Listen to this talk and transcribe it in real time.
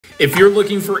If you're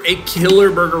looking for a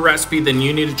killer burger recipe, then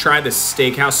you need to try the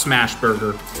Steakhouse Smash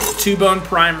Burger. 2-bone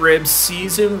prime rib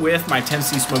seasoned with my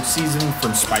Tennessee smoked seasoning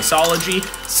from Spiceology.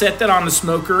 Set that on the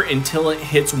smoker until it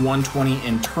hits 120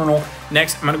 internal.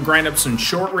 Next, I'm gonna grind up some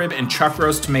short rib and chuck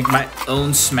roast to make my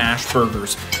own smash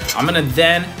burgers. I'm gonna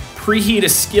then preheat a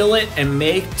skillet and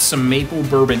make some maple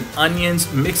bourbon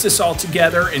onions. Mix this all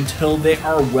together until they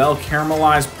are well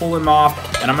caramelized. Pull them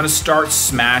off, and I'm gonna start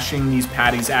smashing these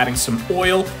patties, adding some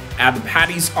oil. Add the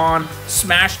patties on,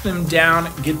 smash them down,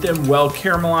 get them well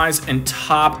caramelized, and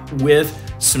top with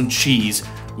some cheese.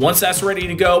 Once that's ready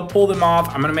to go, pull them off.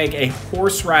 I'm gonna make a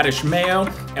horseradish mayo,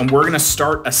 and we're gonna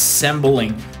start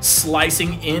assembling,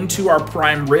 slicing into our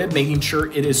prime rib, making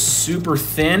sure it is super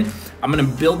thin. I'm gonna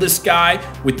build this guy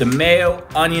with the mayo,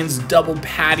 onions, double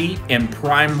patty, and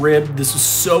prime rib. This is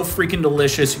so freaking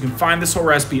delicious. You can find this whole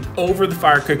recipe at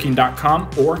overthefirecooking.com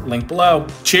or link below.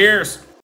 Cheers.